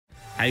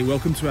Hey,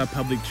 welcome to our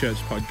Public Church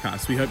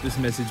podcast. We hope this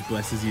message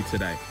blesses you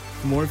today.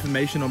 For more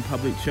information on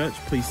Public Church,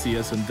 please see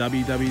us on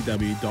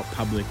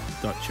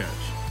www.public.church.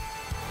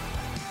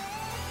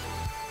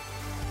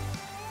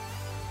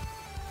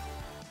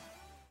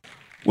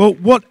 Well,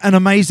 what an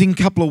amazing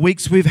couple of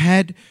weeks we've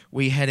had.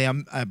 We had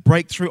our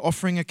breakthrough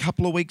offering a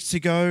couple of weeks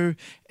ago,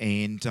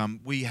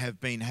 and we have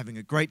been having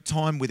a great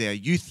time with our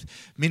youth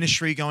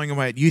ministry going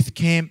away at youth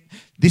camp.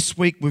 This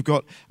week we've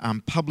got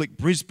Public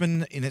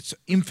Brisbane in its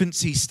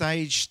infancy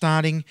stage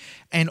starting,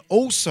 and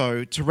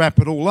also to wrap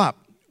it all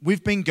up,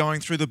 we've been going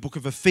through the book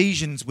of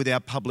Ephesians with our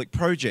public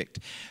project.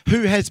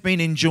 Who has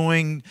been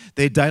enjoying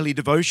their daily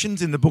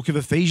devotions in the book of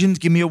Ephesians?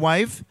 Give me a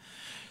wave.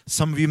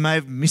 Some of you may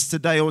have missed a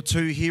day or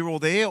two here or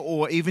there,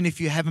 or even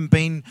if you haven't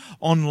been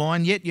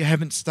online yet, you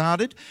haven't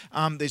started.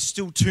 There's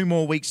still 2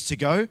 more weeks to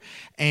go.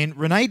 And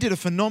Renee did a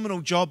phenomenal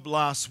job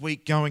last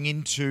week going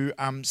into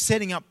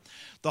setting up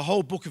the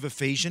whole book of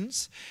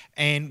Ephesians,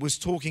 and was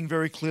talking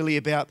very clearly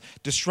about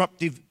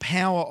disruptive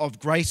power of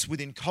grace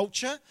within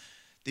culture,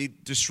 the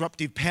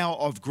disruptive power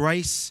of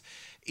grace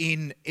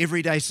in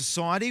everyday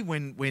society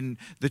when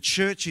the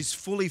church is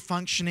fully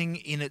functioning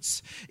in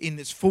its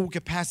full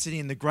capacity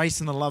in the grace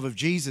and the love of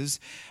Jesus.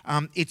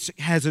 It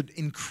has an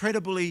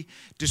incredibly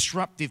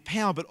disruptive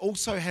power, but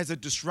also has a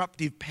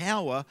disruptive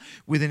power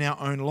within our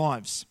own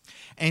lives.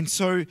 And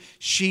so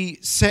she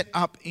set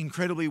up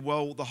incredibly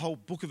well the whole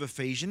book of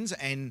Ephesians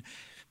and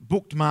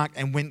bookmarked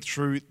and went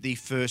through the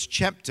first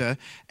chapter,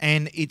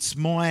 and it's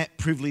my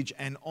privilege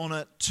and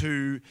honour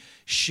to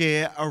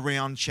share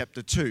around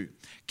chapter 2.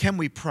 Can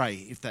we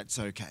pray, if that's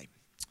okay?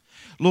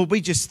 Lord,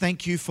 we just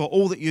thank you for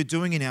all that you're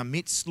doing in our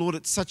midst. Lord,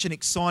 it's such an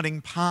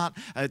exciting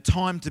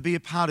time to be a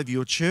part of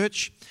your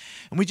church.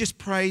 And we just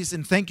praise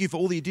and thank you for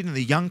all that you did in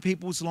the young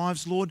people's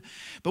lives, Lord.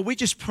 But we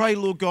just pray,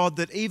 Lord God,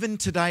 that even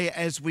today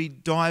as we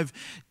dive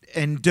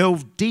and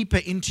delve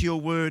deeper into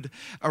your word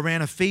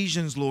around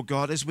Ephesians, Lord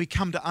God, as we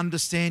come to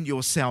understand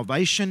your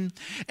salvation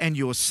and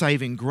your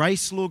saving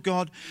grace, Lord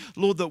God,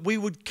 Lord, that we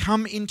would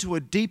come into a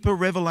deeper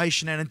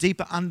revelation and a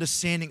deeper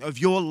understanding of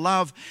your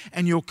love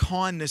and your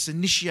kindness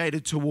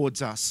initiated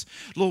towards us.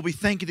 Lord, we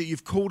thank you that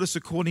you've called us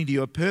according to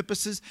your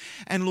purposes.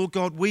 And Lord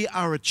God, we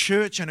are a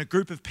church and a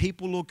group of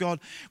people, Lord God.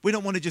 We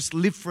don't want to just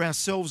live for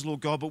ourselves, Lord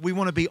God, but we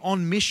want to be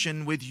on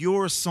mission with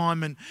your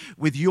assignment,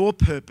 with your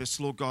purpose,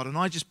 Lord God. And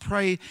I just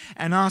pray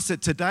and ask that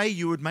today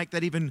you would make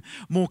that even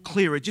more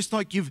clearer. Just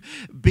like you've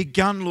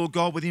begun, Lord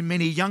God, within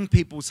many young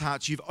people's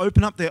hearts, you've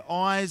opened up their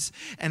eyes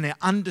and their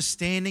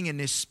understanding and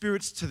their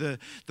spirits to the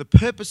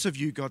purpose of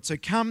you, God. So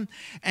come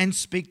and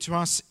speak to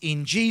us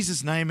in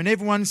Jesus' name. And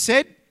everyone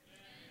said,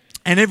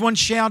 and everyone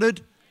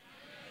shouted,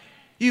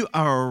 you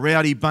are a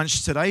rowdy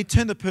bunch today.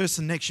 Turn the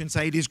person next to you and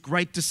say, it is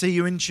great to see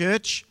you in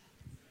church.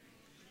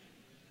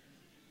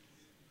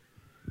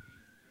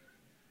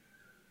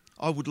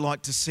 I would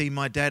like to see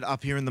my dad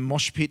up here in the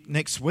mosh pit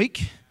next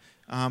week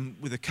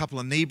with a couple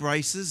of knee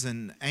braces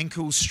and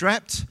ankles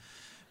strapped.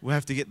 We'll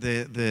have to get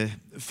the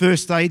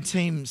first aid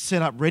team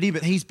set up ready,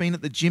 but he's been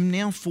at the gym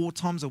now 4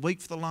 times a week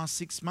for the last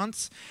 6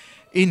 months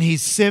in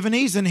his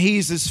 70s, and he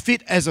is as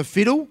fit as a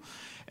fiddle.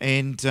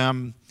 And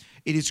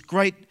it is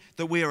great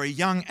that we are a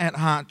young at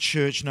heart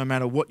church no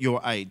matter what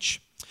your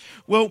age.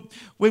 Well,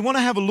 we want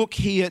to have a look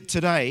here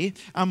today.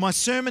 My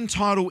sermon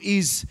title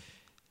is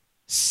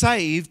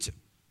Saved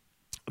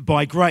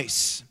by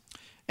Grace.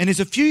 And there's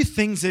a few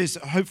things,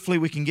 hopefully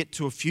we can get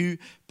to a few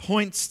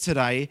points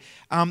today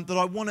that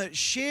I want to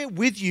share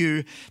with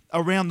you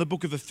around the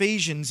book of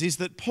Ephesians, is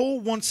that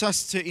Paul wants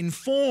us to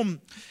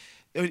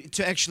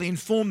actually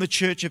inform the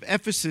church of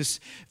Ephesus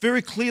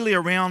very clearly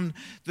around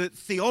the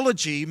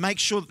theology, make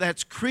sure that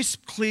that's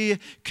crisp, clear,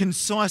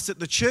 concise, that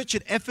the church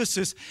at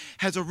Ephesus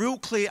has a real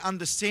clear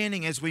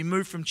understanding as we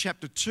move from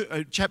chapter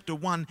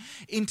 1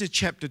 into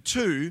chapter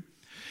 2.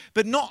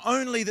 But not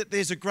only that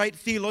there's a great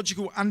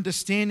theological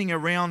understanding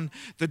around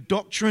the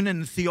doctrine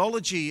and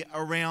theology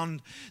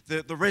around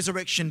the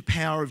resurrection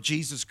power of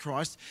Jesus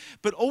Christ,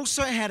 but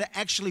also how to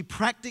actually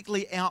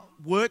practically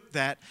outwork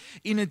that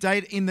in the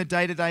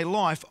day-to-day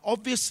life,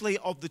 obviously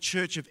of the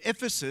church of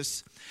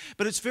Ephesus.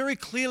 But it's very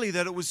clearly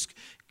that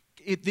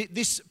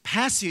this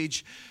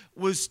passage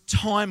was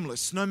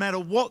timeless. No matter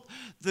what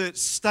the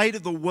state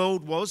of the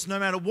world was, no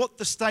matter what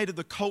the state of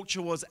the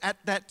culture was at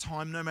that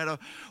time, no matter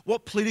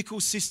what political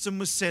system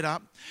was set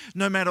up,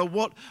 no matter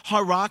what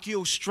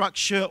hierarchical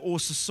structure or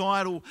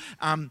societal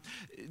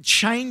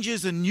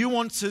changes and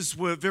nuances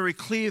were very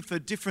clear for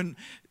different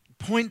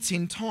points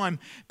in time,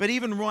 but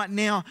even right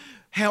now,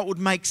 how it would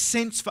make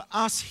sense for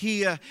us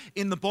here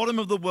in the bottom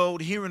of the world,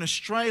 here in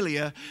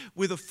Australia,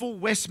 with a full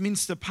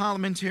Westminster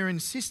parliamentarian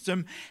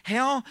system,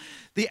 how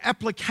the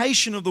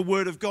application of the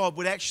Word of God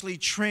would actually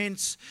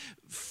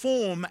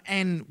transform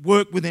and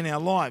work within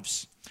our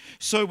lives.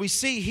 So we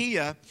see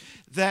here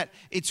that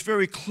it's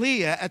very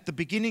clear at the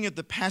beginning of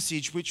the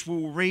passage, which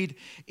we'll read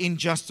in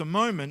just a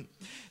moment,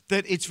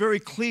 that it's very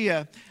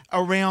clear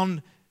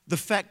around the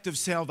fact of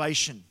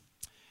salvation.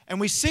 And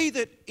we see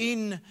that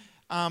in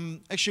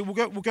Actually,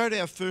 we'll go to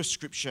our first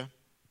scripture,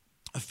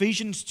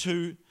 Ephesians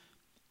 2,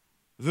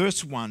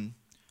 verse 1.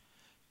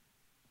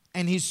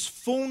 and his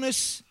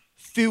fullness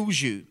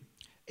fills you,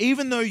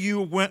 even though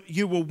you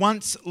were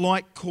once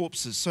like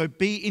corpses. So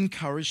be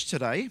encouraged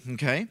today,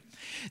 okay?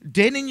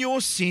 Dead in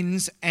your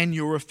sins and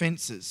your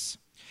offenses.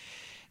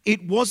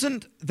 It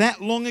wasn't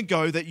that long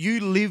ago that you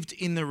lived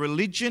in the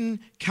religion,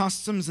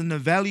 customs, and the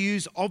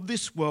values of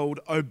this world,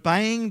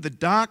 obeying the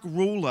dark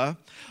ruler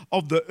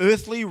of the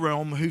earthly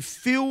realm who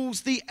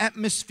fills the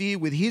atmosphere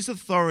with his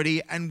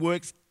authority and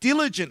works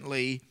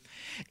diligently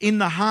in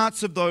the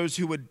hearts of those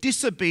who are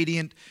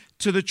disobedient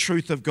to the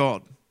truth of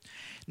God.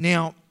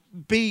 Now,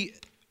 be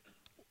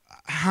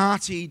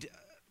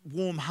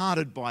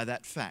warm-hearted by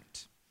that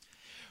fact.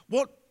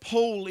 What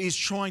Paul is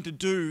trying to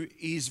do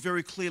is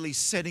very clearly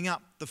setting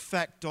up the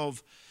fact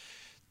of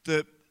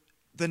the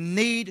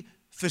need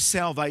for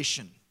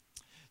salvation,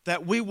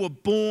 that we were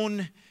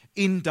born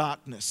in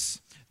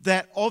darkness,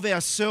 that of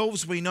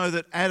ourselves we know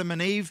that Adam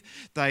and Eve,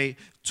 they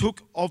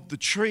took of the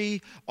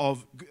tree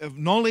of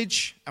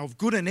knowledge of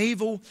good and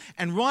evil,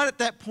 and right at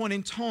that point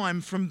in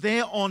time, from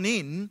there on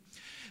in,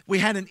 we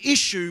had an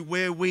issue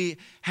where we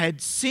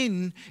had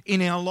sin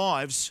in our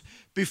lives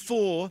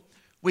before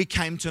we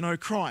came to know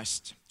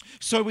Christ.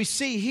 So we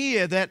see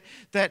here that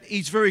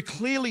he's very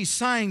clearly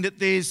saying that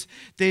there's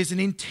an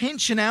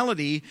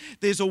intentionality,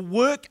 there's a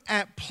work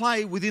at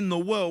play within the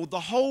world. The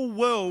whole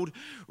world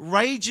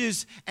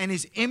rages and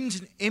is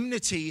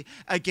enmity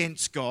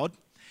against God.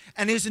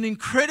 And there's an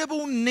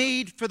incredible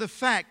need for the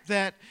fact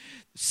that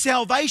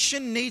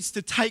salvation needs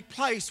to take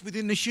place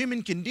within the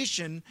human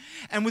condition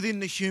and within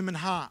the human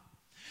heart.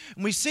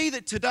 And we see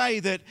that today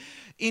that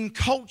in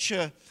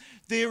culture,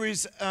 there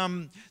is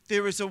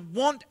a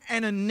want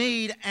and a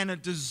need and a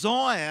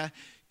desire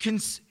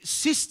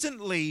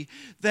consistently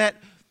that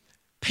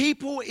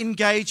people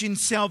engage in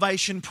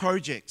salvation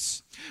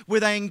projects, where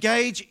they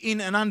engage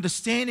in an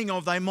understanding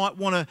of they might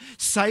want to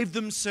save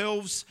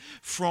themselves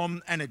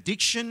from an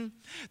addiction.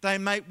 They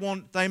may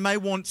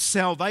want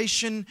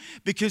salvation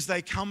because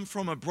they come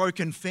from a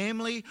broken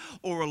family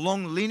or a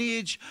long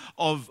lineage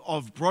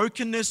of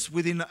brokenness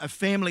within a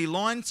family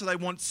line. So they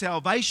want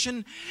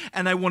salvation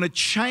and they want to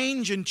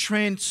change and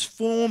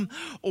transform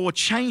or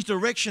change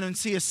direction and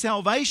see a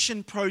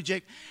salvation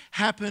project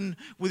happen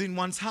within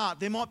one's heart.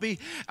 There might be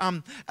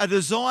a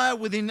desire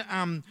within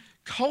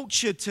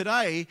culture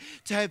today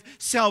to have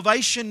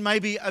salvation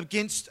maybe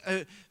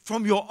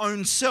from your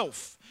own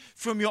self,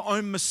 from your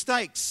own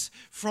mistakes,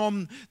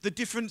 from the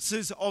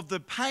differences of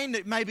the pain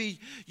that maybe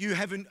you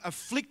haven't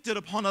afflicted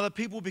upon other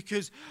people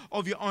because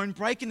of your own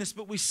brokenness.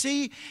 But we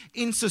see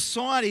in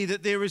society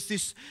that there is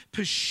this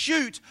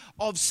pursuit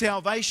of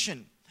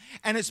salvation.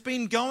 And it's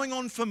been going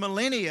on for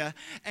millennia.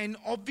 And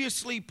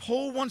obviously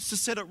Paul wants to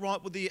set it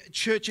right with the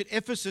church at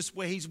Ephesus,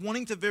 where he's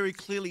wanting to very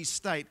clearly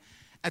state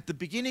at the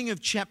beginning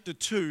of chapter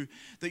 2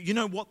 that, you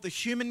know what, the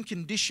human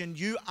condition,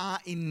 you are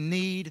in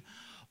need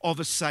of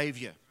a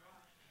Savior.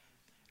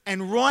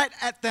 And right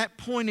at that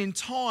point in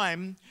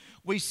time,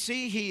 we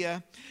see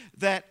here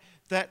that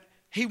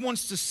he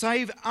wants to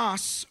save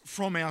us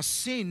from our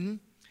sin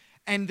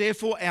and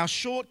therefore our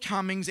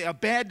shortcomings, our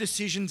bad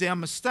decisions, our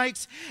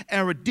mistakes,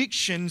 our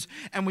addictions.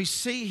 And we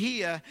see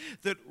here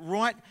that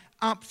right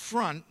up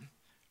front,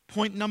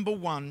 point number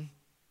 1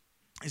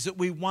 is that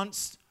we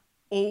once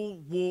all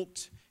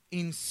walked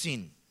in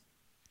sin.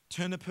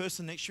 Turn the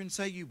person next to you and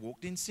say, you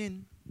walked in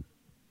sin.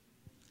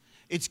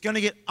 It's going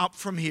to get up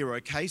from here,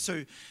 okay?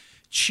 So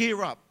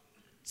cheer up.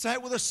 Say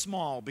it with a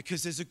smile,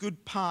 because there's a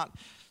good part.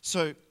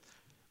 So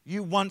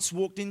you once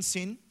walked in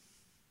sin.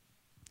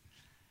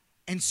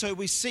 And so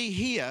we see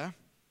here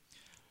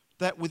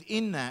that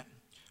within that,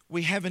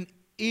 we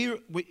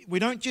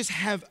don't just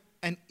have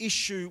an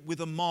issue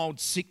with a mild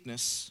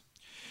sickness.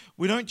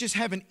 We don't just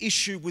have an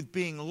issue with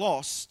being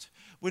lost.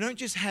 We don't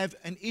just have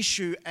an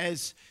issue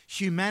as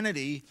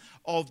humanity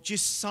of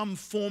just some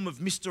form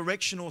of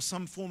misdirection or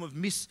some form of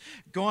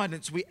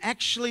misguidance. We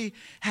actually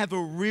have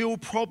a real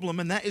problem,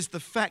 and that is the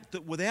fact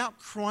that without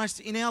Christ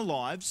in our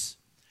lives,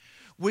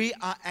 we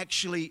are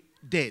actually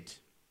dead.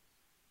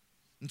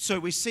 And so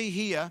we see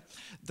here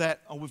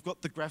that, we've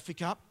got the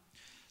graphic up,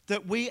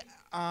 that we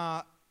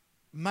are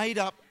made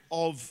up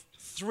of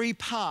 3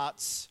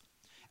 parts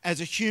as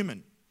a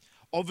human.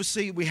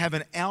 Obviously, we have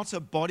an outer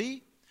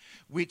body,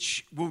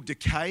 which will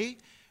decay,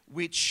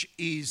 which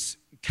is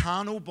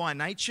carnal by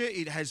nature.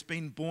 It has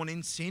been born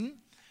in sin.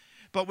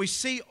 But we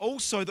see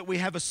also that we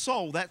have a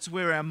soul. That's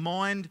where our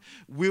mind,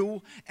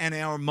 will, and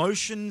our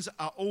emotions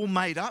are all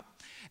made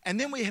up. And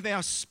then we have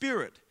our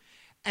spirit.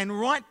 And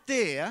right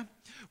there,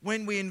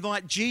 when we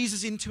invite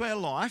Jesus into our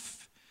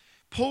life,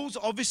 Paul's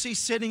obviously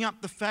setting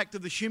up the fact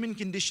of the human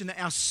condition that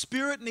our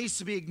spirit needs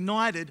to be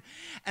ignited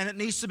and it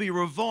needs to be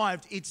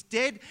revived. It's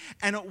dead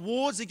and it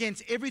wars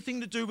against everything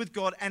to do with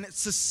God, and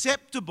it's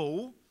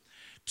susceptible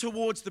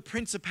towards the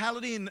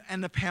principality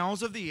and the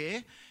powers of the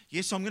air.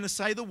 Yes, I'm going to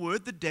say the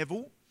word, the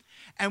devil.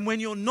 And when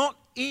you're not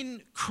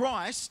in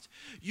Christ,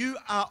 you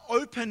are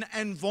open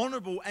and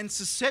vulnerable and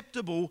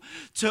susceptible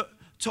to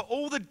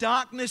all the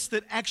darkness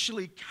that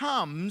actually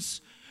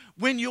comes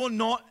when you're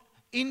not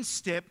in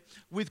step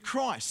with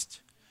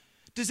Christ.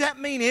 Does that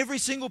mean every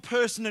single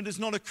person that is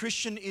not a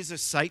Christian is a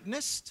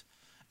Satanist?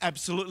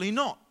 Absolutely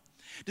not.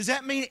 Does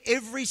that mean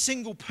every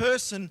single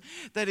person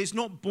that is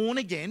not born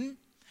again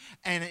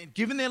and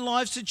given their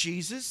lives to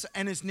Jesus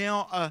and is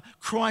now a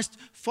Christ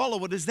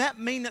follower, does that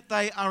mean that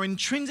they are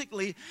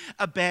intrinsically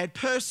a bad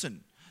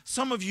person?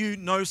 Some of you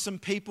know some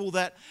people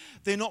that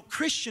they're not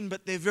Christian,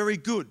 but they're very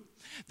good.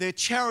 They're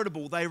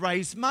charitable, they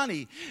raise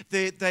money,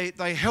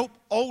 they help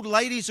old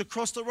ladies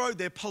across the road,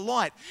 they're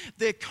polite,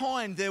 they're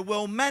kind, they're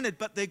well-mannered,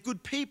 but they're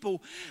good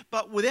people.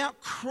 But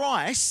without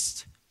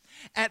Christ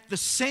at the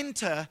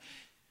center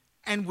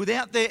and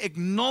without their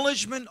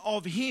acknowledgement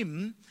of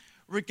Him,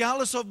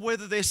 regardless of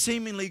whether they're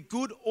seemingly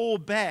good or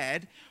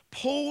bad,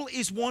 Paul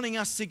is wanting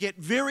us to get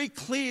very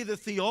clear the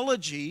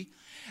theology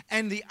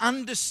and the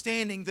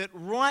understanding that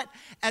right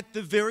at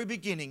the very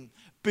beginning,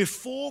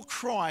 before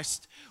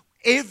Christ,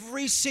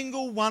 every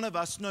single one of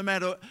us, no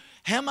matter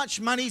how much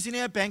money's in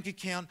our bank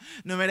account,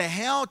 no matter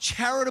how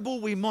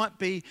charitable we might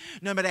be,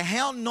 no matter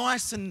how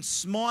nice and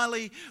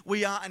smiley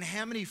we are and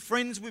how many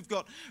friends we've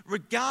got,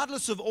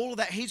 regardless of all of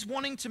that, he's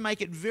wanting to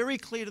make it very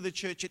clear to the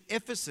church at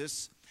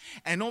Ephesus,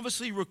 and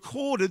obviously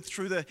recorded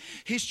through the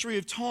history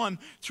of time,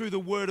 through the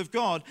Word of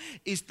God,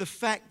 is the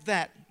fact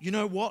that, you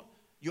know what?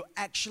 You're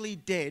actually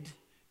dead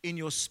in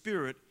your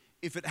spirit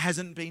if it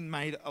hasn't been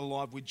made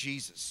alive with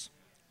Jesus.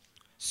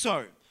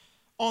 So,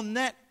 on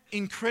that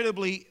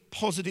incredibly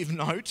positive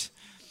note,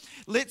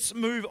 let's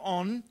move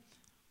on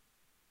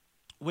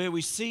where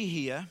we see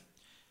here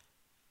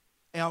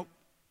our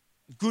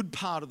good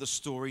part of the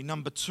story,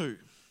 number 2,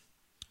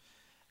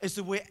 is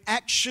that we're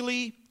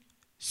actually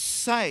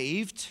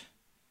saved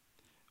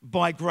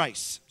by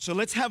grace. So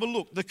let's have a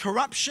look. The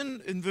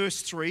corruption in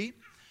verse 3,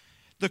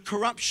 the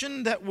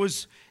corruption that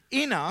was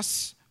in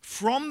us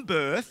from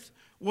birth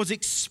was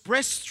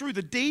expressed through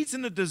the deeds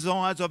and the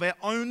desires of our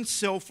own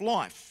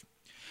self-life.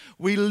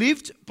 We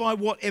lived by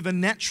whatever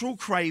natural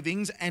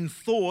cravings and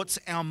thoughts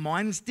our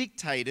minds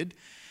dictated,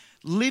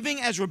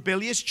 living as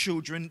rebellious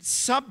children,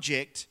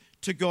 subject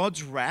to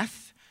God's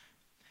wrath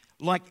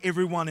like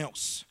everyone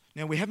else.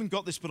 Now, we haven't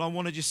got this, but I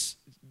want to just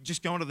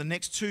go on to the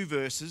next 2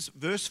 verses.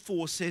 Verse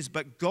 4 says,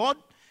 "But God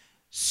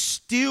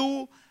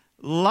still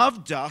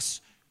loved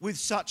us with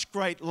such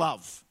great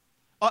love."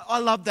 I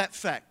love that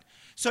fact.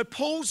 So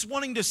Paul's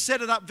wanting to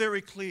set it up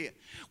very clear.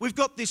 We've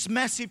got this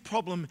massive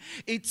problem.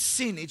 It's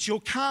sin. It's your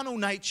carnal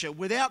nature.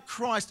 Without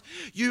Christ,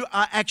 you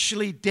are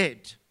actually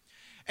dead.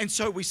 And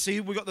so we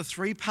see we've got the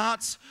 3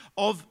 parts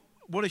of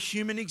what a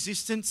human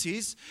existence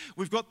is.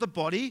 We've got the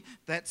body.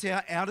 That's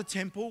our outer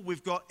temple.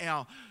 We've got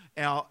our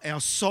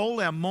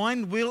soul, our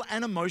mind, will,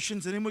 and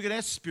emotions. And then we've got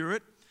our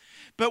spirit.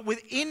 But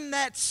within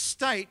that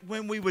state,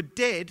 when we were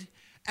dead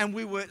and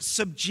we were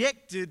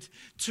subjected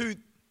to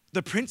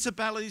the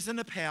principalities and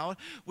the power,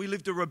 we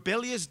lived a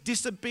rebellious,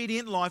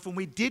 disobedient life, and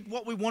we did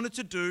what we wanted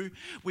to do.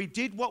 We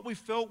did what we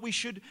felt we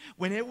should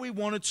whenever we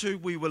wanted to.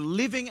 We were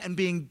living and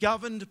being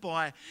governed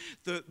by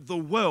the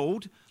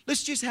world.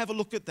 Let's just have a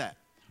look at that.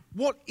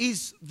 What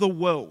is the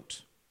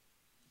world?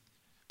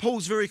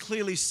 Paul's very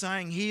clearly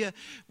saying here,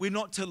 we're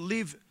not to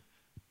live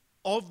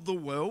of the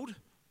world,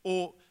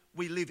 or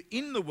we live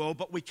in the world,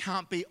 but we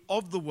can't be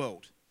of the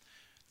world.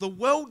 The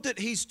world that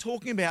he's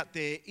talking about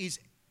there is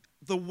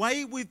the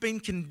way we've been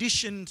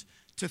conditioned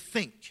to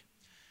think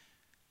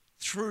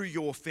through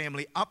your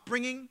family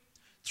upbringing,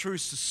 through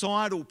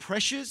societal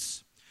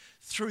pressures,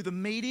 through the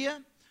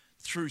media,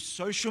 through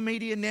social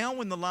media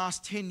now in the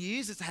last 10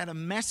 years. It's had a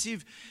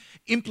massive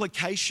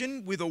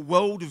implication with a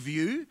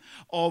worldview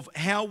of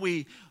how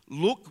we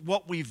look,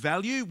 what we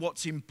value,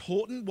 what's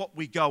important, what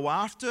we go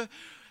after.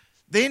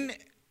 Then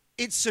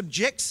it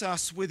subjects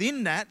us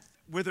within that,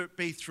 whether it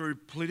be through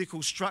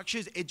political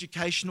structures,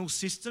 educational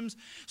systems,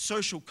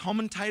 social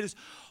commentators,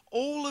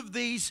 all of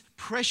these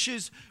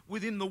pressures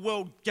within the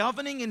world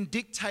governing and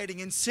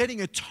dictating and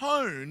setting a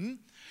tone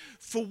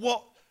for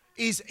what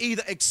is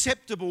either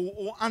acceptable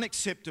or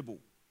unacceptable.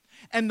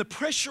 And the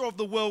pressure of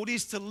the world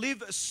is to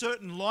live a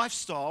certain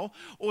lifestyle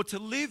or to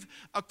live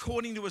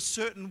according to a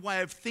certain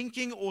way of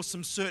thinking or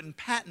some certain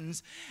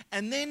patterns.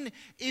 And then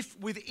if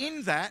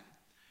within that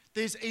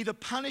there's either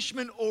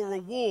punishment or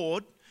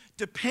reward,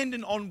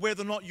 dependent on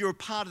whether or not you're a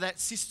part of that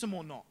system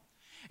or not.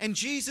 And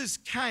Jesus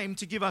came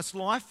to give us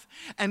life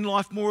and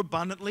life more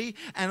abundantly,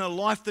 and a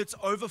life that's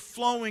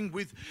overflowing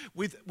with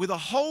a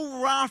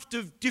whole raft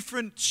of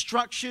different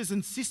structures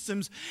and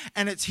systems,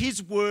 and it's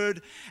His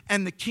word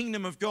and the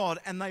kingdom of God,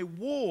 and they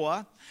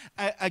war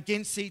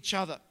against each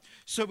other.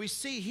 So we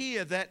see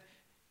here that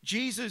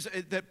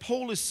that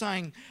Paul is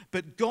saying,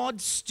 but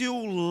God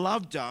still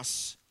loved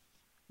us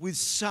with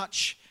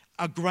such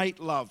a great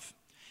love.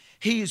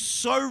 He is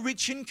so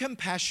rich in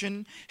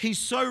compassion, He's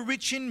so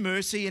rich in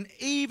mercy, and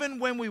even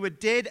when we were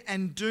dead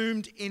and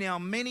doomed in our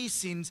many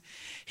sins,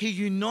 He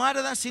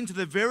united us into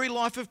the very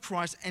life of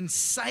Christ and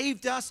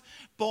saved us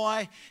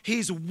by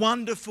His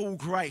wonderful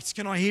grace.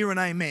 Can I hear an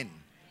amen?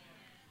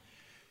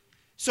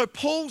 So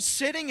Paul's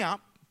setting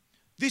up,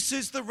 this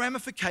is the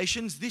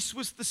ramifications, this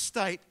was the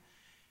state,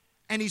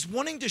 and he's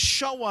wanting to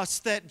show us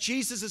that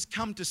Jesus has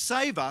come to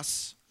save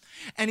us.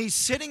 And he's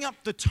setting up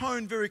the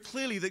tone very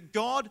clearly that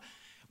God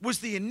was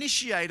the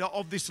initiator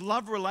of this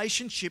love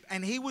relationship,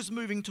 and he was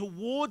moving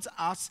towards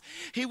us.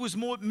 He was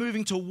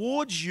moving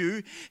towards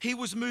you. He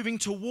was moving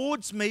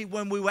towards me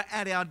when we were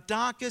at our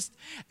darkest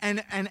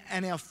and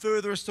our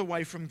furthest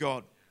away from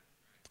God.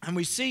 And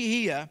we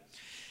see here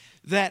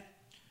that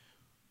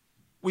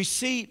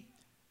within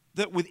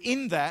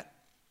that,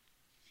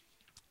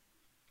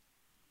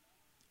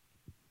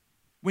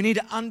 we need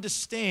to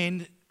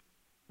understand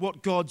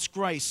what God's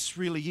grace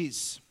really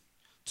is.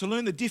 To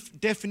learn the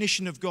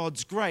definition of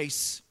God's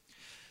grace,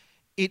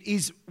 it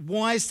is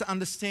wise to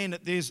understand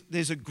that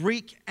there's a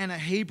Greek and a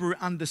Hebrew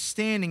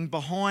understanding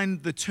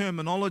behind the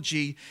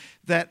terminology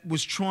that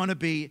was trying to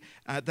be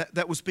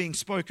that was being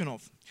spoken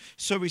of.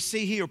 So we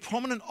see here a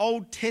prominent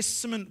Old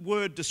Testament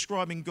word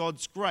describing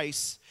God's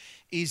grace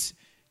is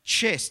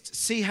chesed,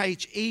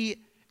 C-H-E-S-E-D.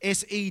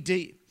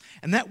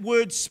 And that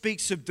word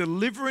speaks of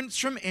deliverance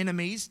from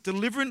enemies,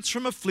 deliverance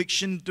from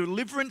affliction,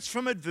 deliverance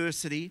from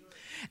adversity.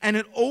 And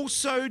it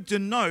also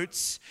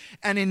denotes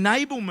an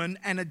enablement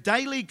and a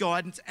daily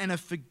guidance and a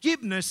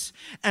forgiveness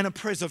and a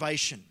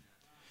preservation.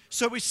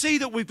 So we see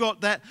that we've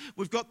got that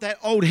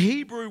old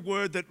Hebrew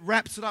word that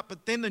wraps it up,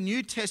 but then the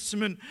New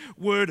Testament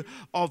word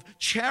of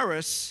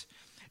charis,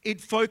 it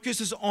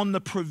focuses on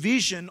the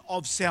provision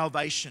of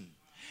salvation.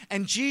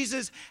 And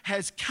Jesus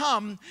has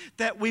come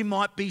that we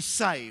might be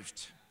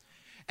saved.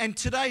 And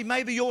today,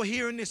 maybe you're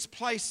here in this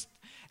place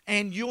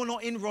and you're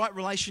not in right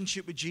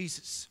relationship with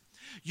Jesus.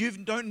 You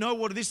don't know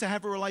what it is to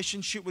have a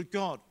relationship with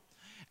God.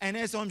 And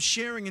as I'm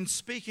sharing and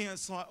speaking,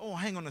 it's like, oh,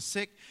 hang on a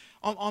sec.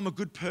 I'm a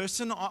good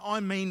person. I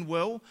mean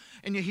well.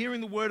 And you're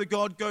hearing the word of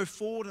God go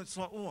forward, and it's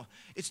like, oh,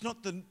 it's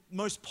not the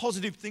most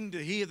positive thing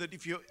to hear that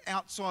if you're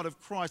outside of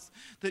Christ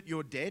that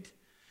you're dead.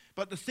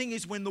 But the thing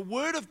is, when the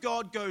word of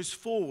God goes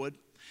forward,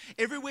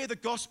 everywhere the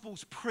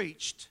gospel's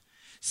preached,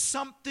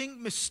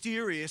 something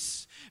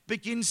mysterious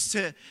begins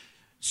to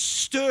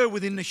stir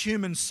within the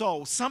human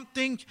soul.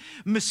 Something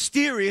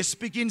mysterious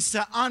begins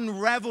to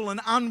unravel and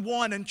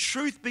unwind, and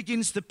truth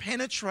begins to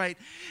penetrate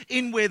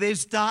in where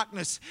there's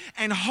darkness,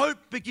 and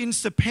hope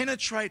begins to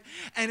penetrate,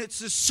 and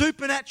it's a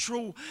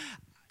supernatural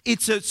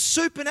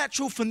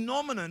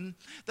phenomenon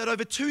that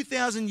over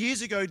 2,000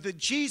 years ago that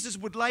Jesus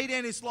would lay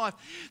down his life,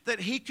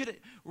 that he could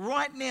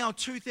right now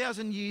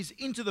 2,000 years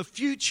into the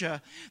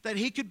future, that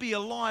he could be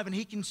alive and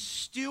he can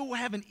still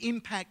have an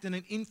impact and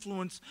an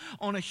influence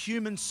on a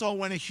human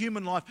soul and a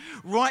human life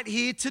right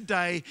here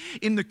today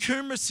in the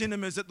Coomera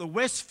Cinemas at the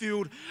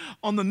Westfield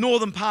on the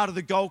northern part of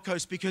the Gold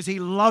Coast, because he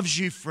loves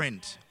you,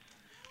 friend.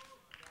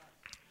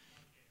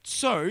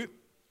 So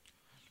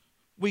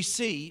we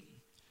see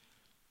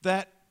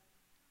that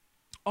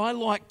I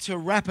like to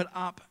wrap it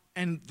up,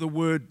 and the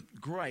word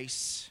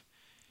grace,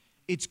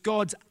 it's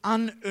God's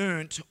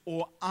unearned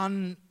or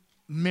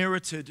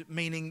unmerited,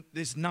 meaning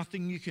there's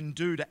nothing you can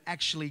do to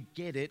actually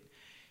get it.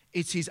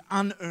 It's his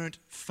unearned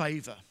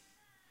favor.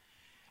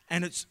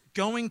 And it's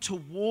going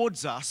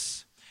towards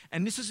us,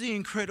 and this is the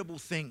incredible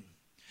thing,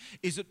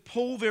 is that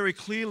Paul very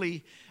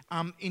clearly,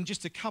 in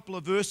just a couple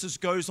of verses,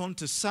 goes on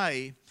to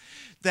say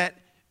that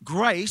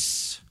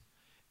grace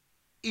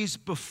is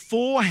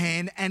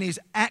beforehand and is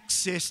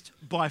accessed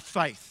by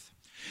faith.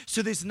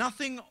 So there's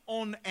nothing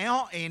on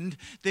our end,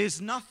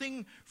 there's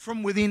nothing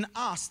from within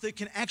us that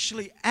can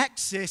actually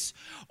access,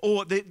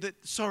 or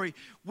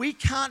we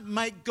can't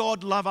make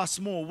God love us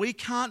more. We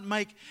can't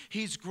make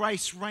his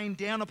grace rain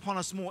down upon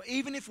us more.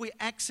 Even if we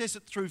access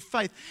it through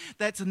faith,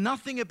 that's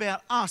nothing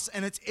about us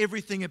and it's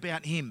everything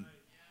about him.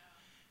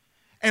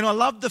 And I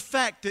love the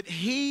fact that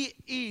he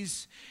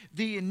is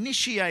the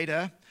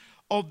initiator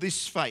of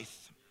this faith.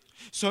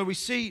 So we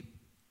see,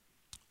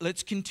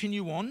 let's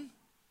continue on.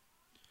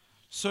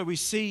 So we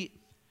see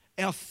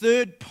our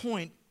third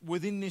point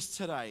within this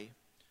today,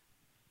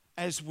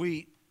 as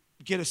we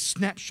get a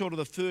snapshot of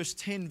the first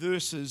 10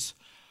 verses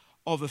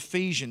of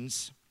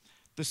Ephesians.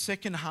 The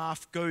second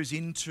half goes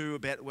into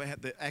about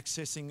the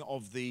accessing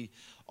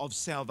of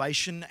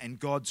salvation and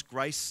God's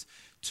grace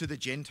to the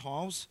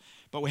Gentiles.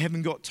 But we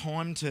haven't got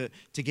time to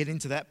get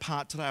into that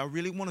part today. I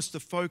really want us to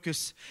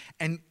focus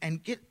and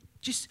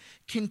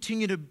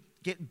continue to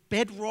get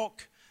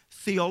bedrock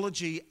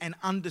theology and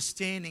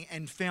understanding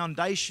and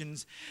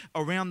foundations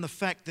around the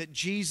fact that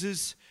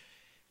Jesus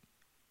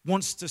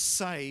wants to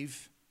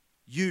save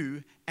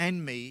you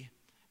and me,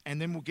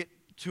 and then we'll get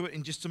to it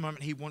in just a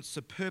moment. He wants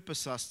to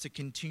purpose us to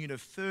continue to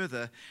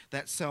further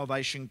that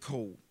salvation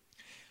call.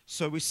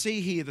 So we see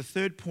here the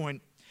third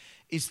point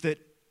is that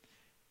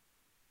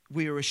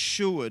we are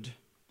assured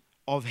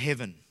of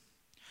heaven.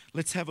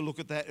 Let's have a look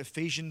at that.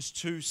 Ephesians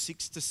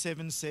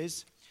 2:6-7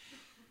 says,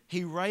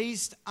 he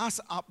raised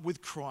us up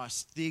with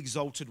Christ, the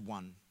exalted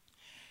one,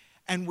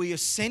 and we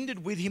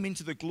ascended with him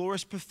into the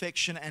glorious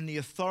perfection and the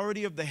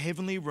authority of the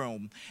heavenly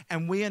realm,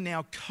 and we are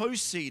now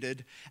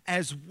co-seated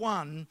as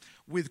one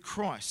with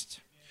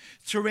Christ.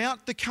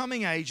 Throughout the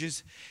coming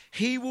ages,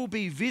 he will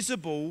be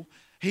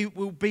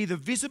the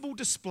visible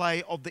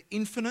display of the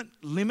infinite,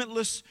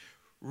 limitless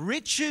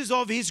riches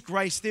of his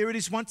grace, there it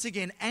is once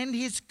again, and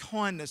his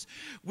kindness,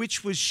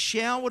 which was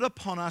showered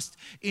upon us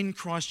in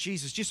Christ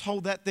Jesus. Just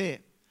hold that there.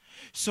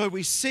 So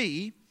we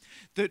see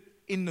that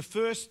in the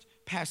first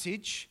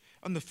passage,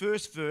 on the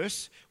first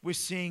verse, we're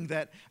seeing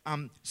that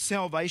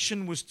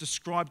salvation was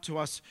described to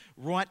us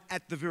right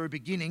at the very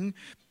beginning,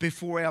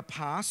 before our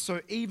past.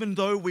 So even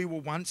though we were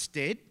once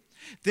dead,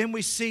 then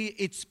we see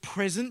it's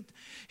present.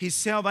 His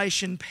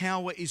salvation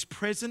power is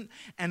present,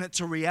 and it's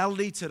a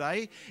reality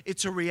today.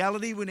 It's a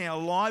reality in our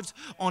lives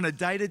on a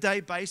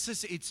day-to-day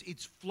basis.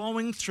 It's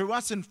flowing through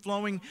us and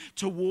flowing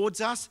towards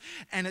us,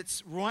 and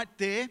it's right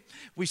there.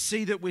 We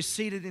see that we're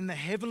seated in the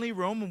heavenly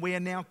realm, and we are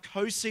now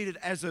co-seated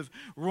as of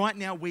right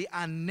now. We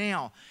are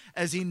now,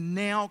 as in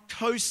now,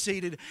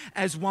 co-seated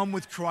as one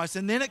with Christ.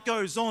 And then it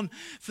goes on,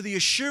 for the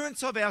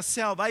assurance of our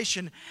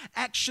salvation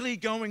actually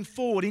going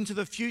forward into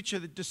the future,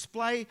 the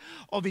display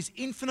of his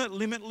infinite,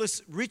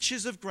 limitless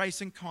riches of grace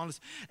and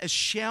kindness as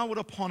showered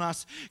upon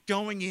us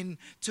going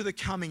into the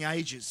coming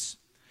ages.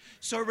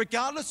 So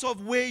regardless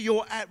of where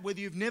you're at, whether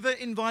you've never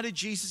invited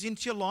Jesus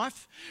into your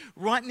life,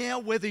 right now,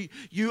 whether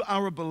you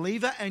are a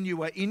believer and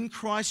you are in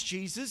Christ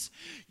Jesus,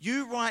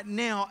 you right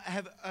now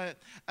have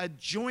a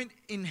joint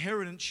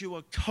inheritance. You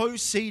are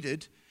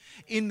co-seated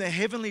in the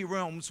heavenly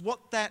realms.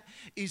 What that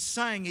is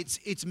saying,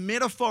 it's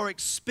metaphoric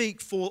speak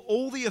for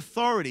all the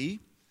authority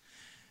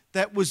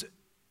that was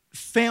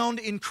found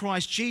in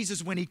Christ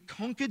Jesus when he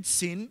conquered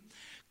sin,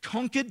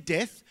 conquered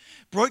death,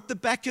 broke the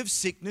back of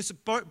sickness,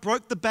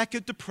 broke the back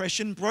of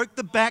depression, broke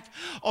the back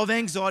of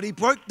anxiety,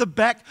 broke the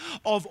back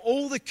of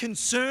all the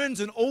concerns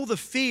and all the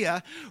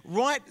fear.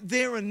 Right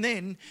there and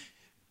then,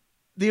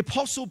 the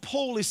Apostle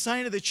Paul is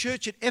saying to the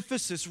church at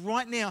Ephesus,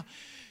 right now,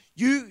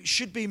 you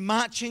should be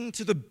marching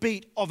to the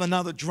beat of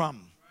another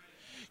drum.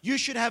 You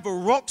should have a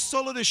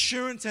rock-solid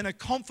assurance and a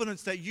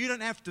confidence that you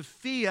don't have to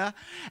fear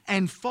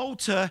and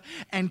falter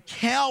and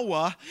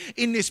cower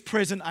in this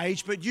present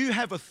age, but you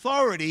have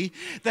authority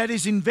that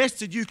is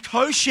invested. You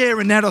co-share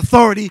in that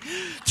authority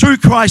through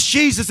Christ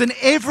Jesus and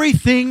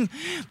everything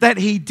that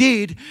he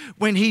did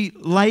when he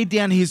laid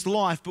down his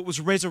life but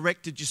was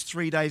resurrected just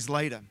 3 days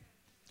later.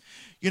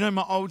 You know,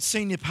 my old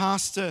senior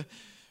pastor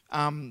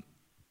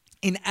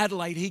in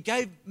Adelaide, he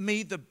gave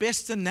me the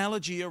best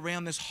analogy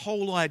around this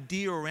whole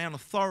idea around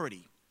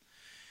authority.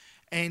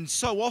 And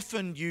so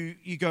often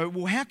you go,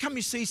 well, how come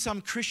you see some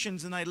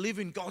Christians and they live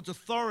in God's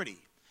authority?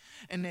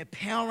 And they're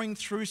powering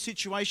through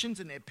situations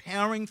and they're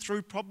powering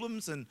through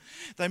problems, and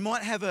they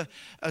might have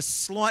a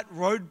slight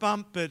road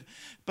bump,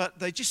 but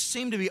they just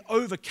seem to be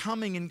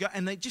overcoming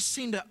and they just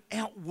seem to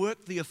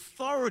outwork the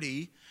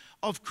authority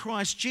of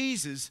Christ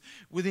Jesus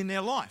within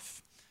their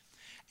life.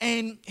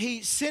 And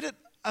he said it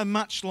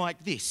much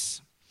like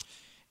this.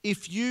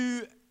 If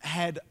you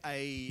had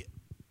a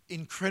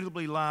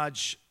incredibly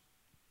large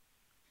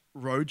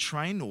road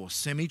train or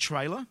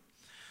semi-trailer,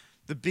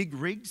 the big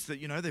rigs that,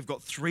 you know, they've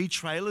got 3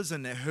 trailers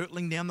and they're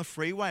hurtling down the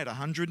freeway at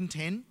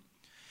 110.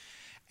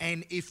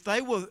 And if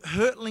they were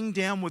hurtling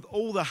down with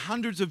all the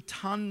hundreds of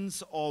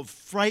tons of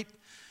freight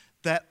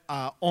that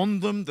are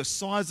on them, the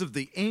size of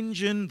the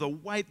engine, the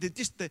weight,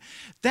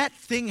 that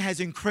thing has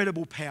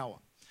incredible power.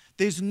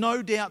 There's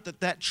no doubt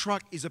that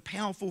truck is a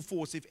powerful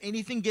force. If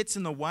anything gets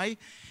in the way,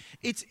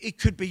 it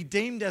could be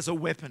deemed as a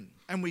weapon.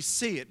 And we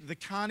see it, the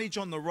carnage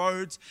on the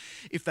roads.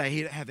 If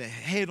they have a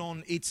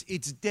head-on, it's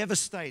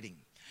devastating.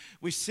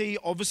 We see,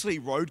 obviously,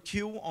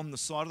 roadkill on the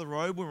side of the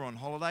road. We're on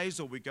holidays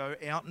or we go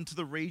out into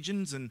the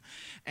regions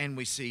and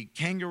we see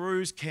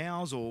kangaroos,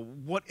 cows, or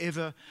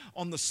whatever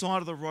on the side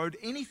of the road.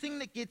 Anything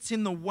that gets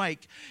in the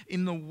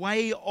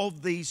way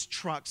of these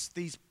trucks,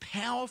 these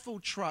powerful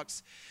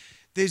trucks,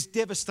 there's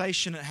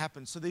devastation that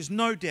happens. So there's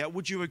no doubt.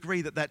 Would you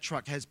agree that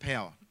truck has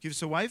power? Give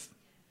us a wave.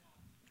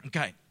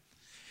 Okay.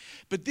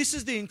 But this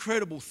is the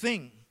incredible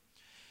thing,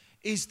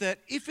 is that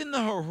if in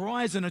the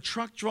horizon a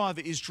truck driver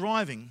is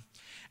driving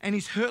and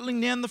he's hurtling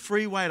down the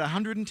freeway at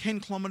 110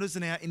 kilometers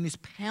an hour in this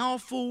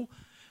powerful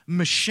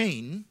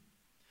machine,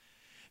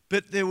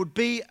 but there would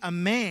be a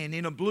man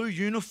in a blue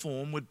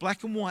uniform with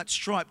black and white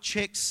striped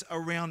checks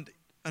around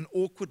an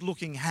awkward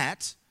looking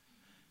hat,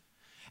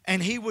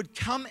 and he would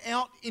come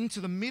out into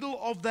the middle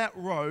of that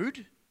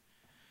road,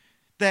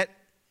 that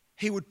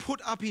he would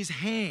put up his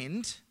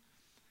hand,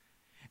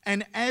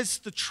 and as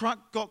the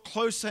truck got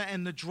closer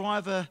and the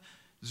driver's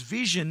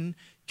vision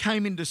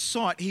came into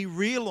sight, he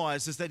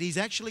realizes that he's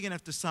actually going to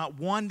have to start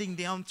winding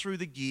down through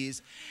the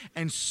gears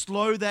and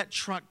slow that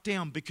truck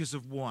down because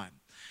of why?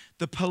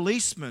 The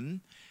policeman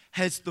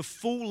has the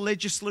full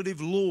legislative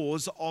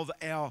laws of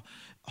our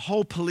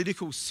whole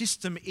political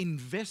system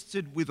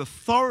invested with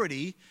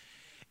authority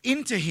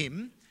into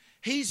him.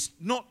 He's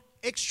not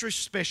extra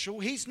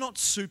special. He's not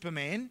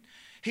Superman.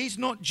 He's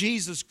not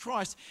Jesus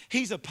Christ.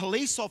 He's a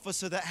police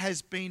officer that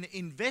has been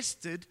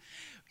invested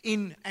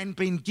in and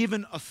been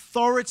given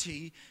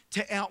authority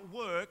to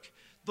outwork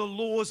the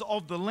laws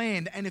of the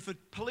land. And if a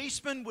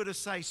policeman were to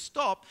say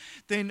stop,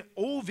 then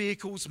all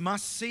vehicles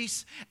must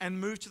cease and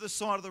move to the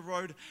side of the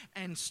road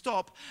and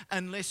stop,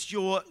 unless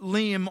you're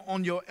Liam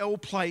on your L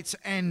plates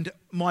and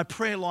my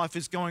prayer life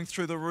is going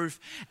through the roof,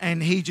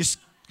 and he just,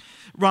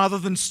 rather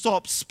than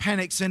stops,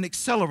 panics and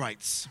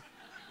accelerates.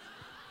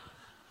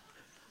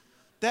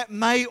 That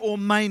may or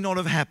may not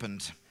have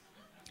happened.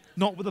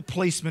 Not with a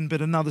policeman,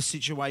 but another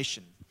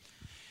situation.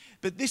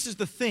 But this is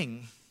the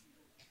thing.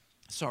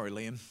 Sorry,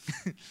 Liam.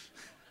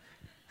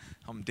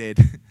 I'm dead.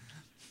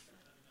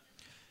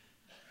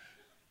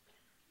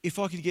 If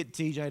I could get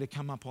DJ to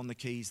come up on the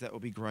keys, that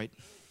would be great.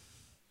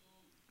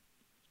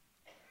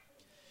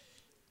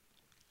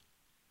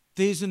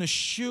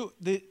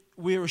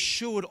 We're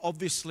assured,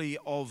 obviously,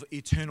 of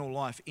eternal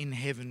life in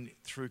heaven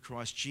through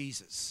Christ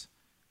Jesus.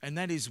 And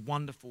that is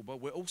wonderful. But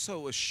we're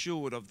also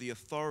assured of the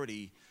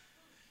authority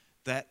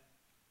that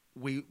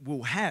we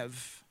will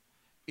have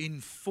in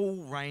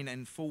full reign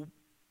and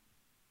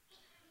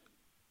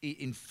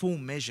in full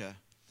measure,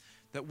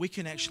 that we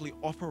can actually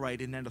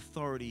operate in that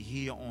authority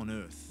here on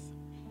earth.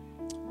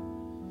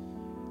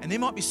 And there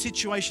might be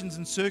situations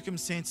and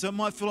circumstances, it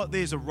might feel like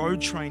there's a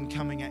road train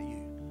coming at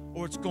you,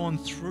 or it's gone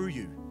through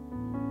you.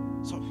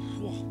 It's like,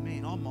 oh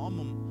man,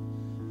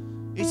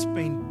 it's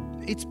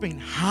been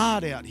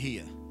hard out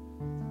here.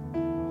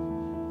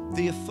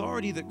 The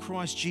authority that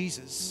Christ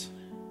Jesus,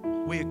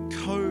 we're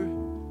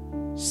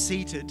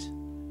co-seated,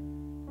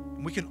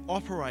 and we can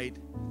operate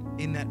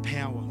in that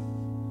power.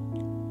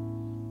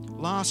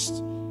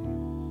 Last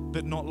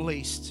but not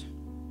least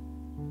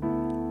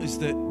is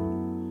that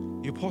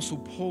the Apostle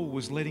Paul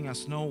was letting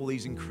us know all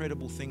these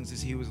incredible things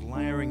as he was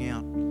layering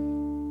out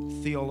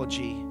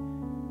theology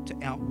to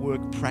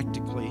outwork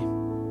practically.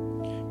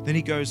 Then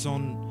he goes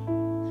on,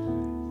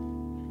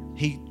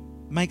 he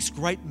makes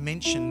great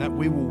mention that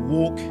we will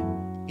walk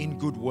in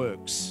good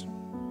works.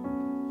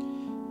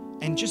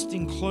 And just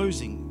in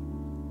closing,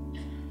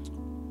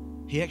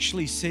 he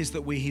actually says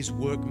that we're his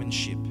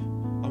workmanship.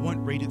 I won't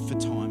read it for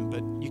time,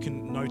 but you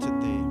can note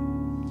it there.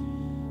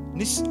 And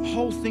this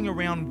whole thing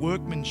around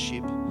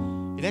workmanship,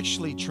 it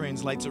actually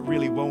translates it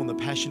really well in the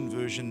Passion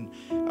Version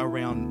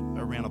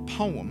around a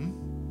poem,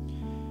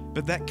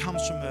 but that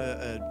comes from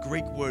a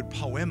Greek word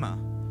poema,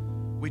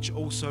 which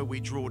also we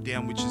draw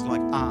down, which is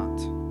like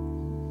art.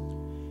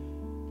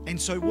 And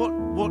so what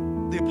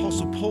the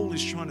Apostle Paul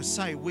is trying to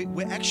say,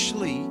 we're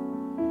actually,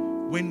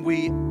 when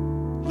we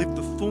live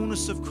the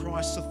fullness of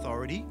Christ's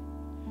authority,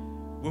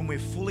 when we're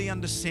fully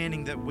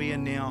understanding that we are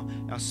now,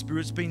 our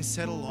spirit's been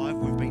set alive,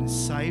 we've been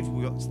saved,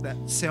 we've got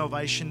that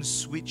salvation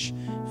switch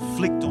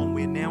flicked on,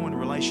 we're now in a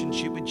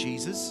relationship with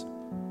Jesus,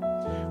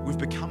 we've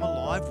become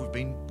alive, we've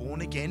been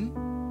born again.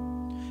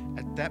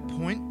 At that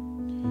point,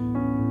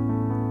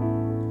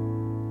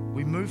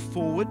 we move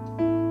forward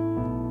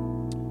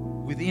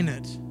within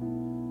it,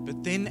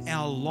 but then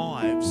our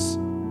lives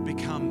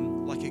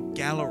become like a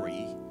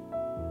gallery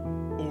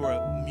or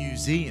a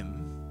museum,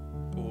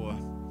 or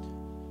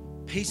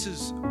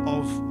pieces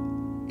of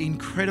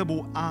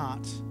incredible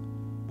art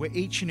where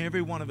each and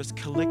every one of us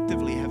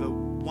collectively have a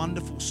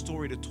wonderful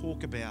story to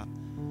talk about.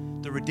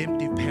 The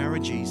redemptive power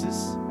of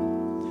Jesus,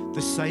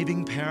 the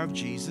saving power of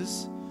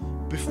Jesus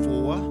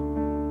before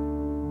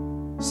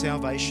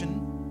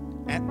salvation,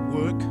 at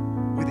work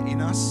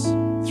within us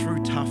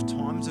through tough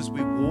times as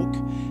we walk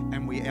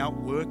and we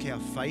outwork our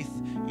faith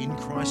in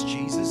Christ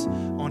Jesus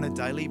on a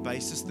daily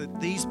basis, that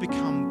these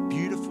become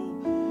beautiful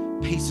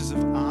pieces of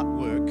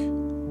artwork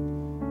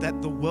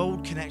that the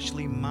world can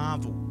actually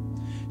marvel.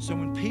 So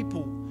when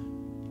people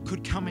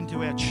could come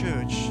into our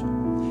church,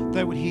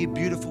 they would hear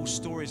beautiful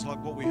stories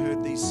like what we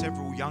heard these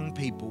several young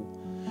people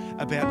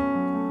about.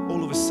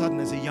 All of a sudden,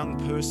 as a young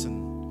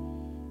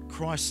person,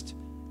 Christ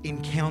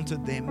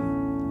encountered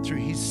them through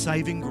his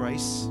saving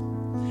grace.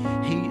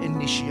 He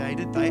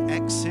initiated, they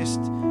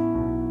accessed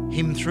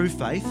him through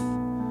faith.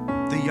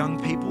 The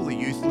young people, the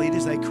youth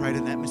leaders, they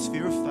created an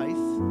atmosphere of faith.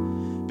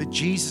 But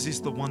Jesus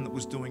is the one that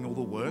was doing all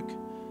the work.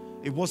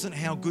 It wasn't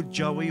how good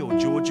Joey or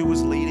Georgia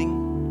was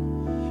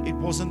leading. It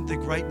wasn't the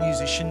great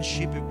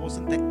musicianship. It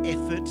wasn't the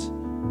effort.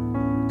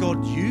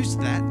 God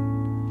used that.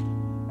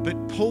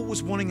 But Paul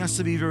was wanting us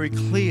to be very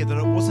clear that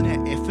it wasn't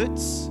our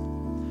efforts.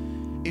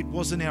 It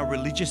wasn't our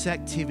religious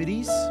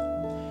activities.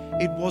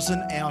 It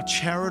wasn't our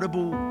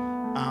charitable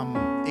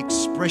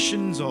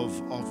expressions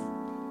of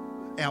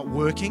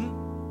outworking.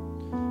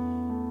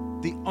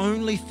 The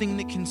only thing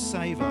that can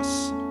save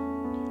us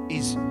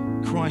is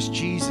Christ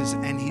Jesus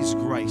and his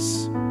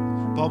grace.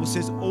 The Bible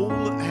says all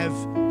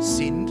have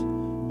sinned,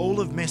 all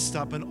have messed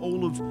up, and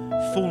all have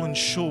fallen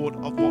short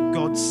of what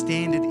God's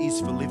standard is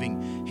for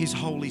living, his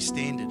holy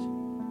standard.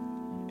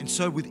 And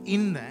so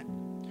within that,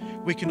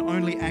 we can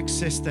only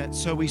access that.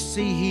 So we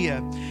see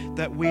here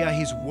that we are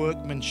his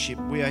workmanship.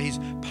 We are his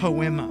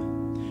poema.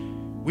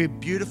 We're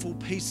beautiful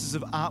pieces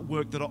of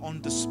artwork that are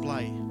on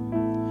display.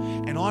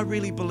 And I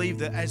really believe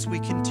that as we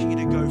continue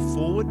to go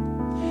forward,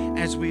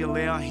 as we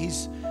allow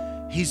his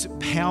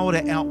power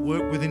to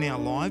outwork within our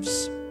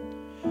lives,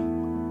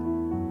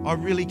 I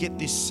really get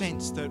this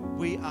sense that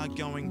we are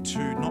going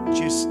to not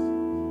just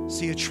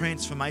see a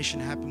transformation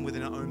happen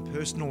within our own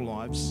personal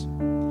lives.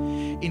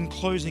 In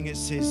closing, it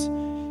says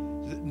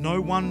that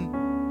no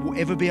one will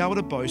ever be able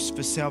to boast,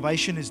 for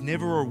salvation is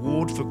never a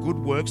reward for good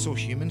works or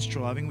human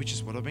striving, which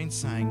is what I've been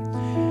saying.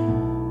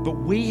 But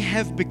we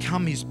have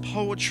become his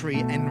poetry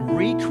and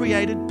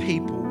recreated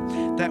people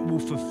that will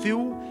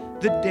fulfill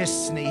the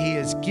destiny he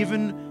has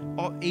given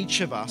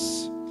each of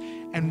us.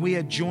 And we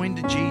are joined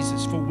to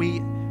Jesus, for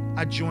we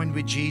are joined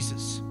with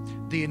Jesus,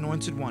 the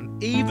Anointed One.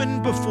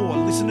 Even before,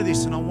 listen to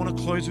this, and I want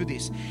to close with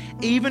this.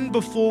 Even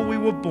before we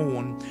were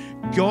born,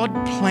 God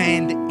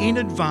planned in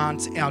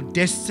advance our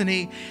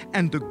destiny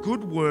and the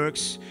good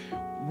works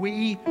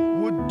we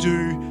would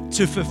do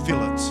to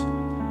fulfill it.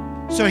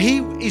 So he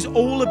is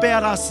all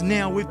about us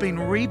now. We've been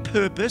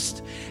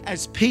repurposed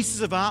as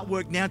pieces of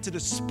artwork now to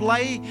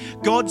display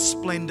God's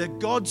splendor,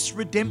 God's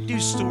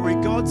redemptive story,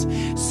 God's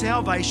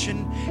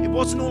salvation. It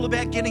wasn't all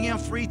about getting our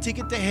free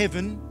ticket to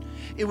heaven.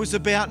 It was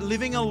about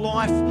living a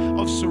life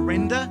of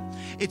surrender.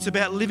 It's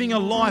about living a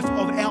life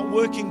of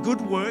outworking good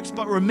works.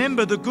 But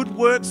remember, the good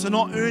works are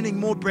not earning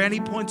more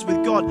brownie points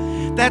with God.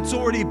 That's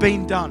already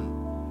been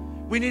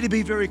done. We need to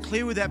be very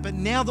clear with that. But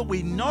now that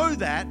we know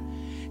that,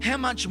 how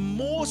much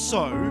more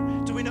so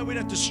do we know we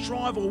don't have to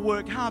strive or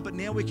work hard, but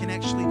now we can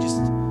actually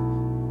just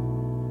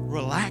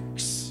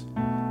relax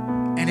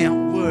and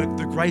outwork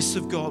the grace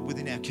of God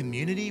within our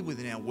community,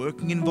 within our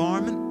working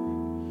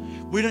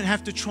environment. We don't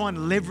have to try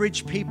and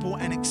leverage people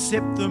and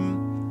accept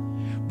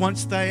them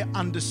once they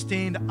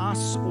understand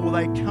us, or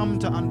they come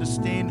to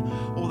understand,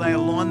 or they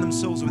align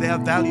themselves with our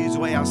values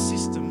or our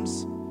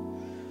systems.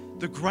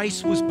 The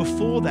grace was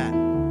before that.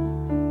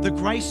 The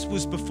grace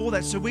was before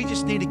that. So we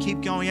just need to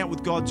keep going out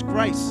with God's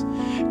grace,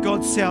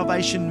 God's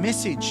salvation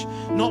message.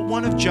 Not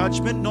one of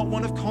judgment, not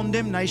one of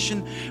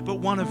condemnation, but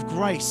one of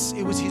grace.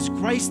 It was his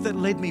grace that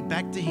led me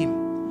back to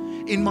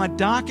him. In my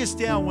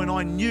darkest hour, when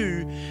I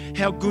knew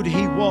how good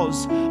he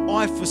was,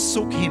 I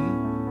forsook him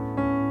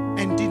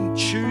and didn't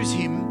choose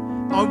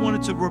him. I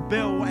wanted to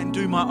rebel and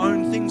do my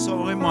own thing,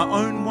 so I went my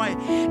own way.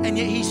 And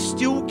yet he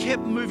still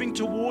kept moving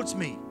towards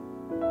me.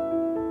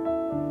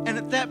 And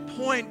at that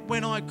point,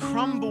 when I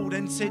crumbled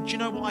and said, you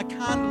know what, I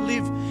can't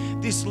live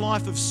this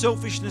life of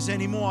selfishness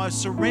anymore. I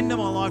surrender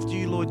my life to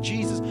you, Lord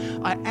Jesus.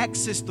 I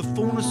access the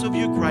fullness of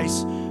your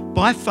grace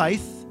by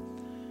faith,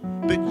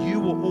 but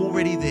you were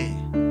already there.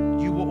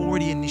 You were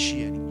already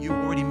initiating. You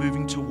were already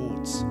moving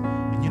towards.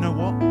 And you know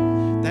what?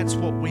 That's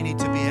what we need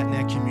to be at in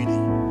our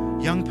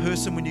community. Young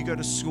person, when you go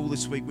to school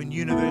this week, when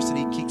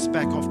university kicks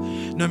back off,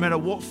 no matter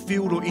what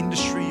field or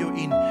industry you're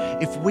in,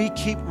 if we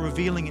keep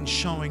revealing and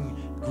showing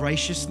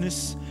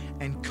graciousness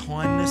and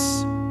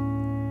kindness,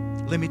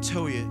 let me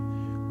tell you,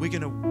 we're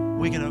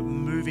gonna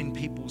move in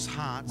people's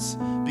hearts,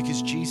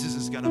 because Jesus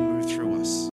is gonna move through us.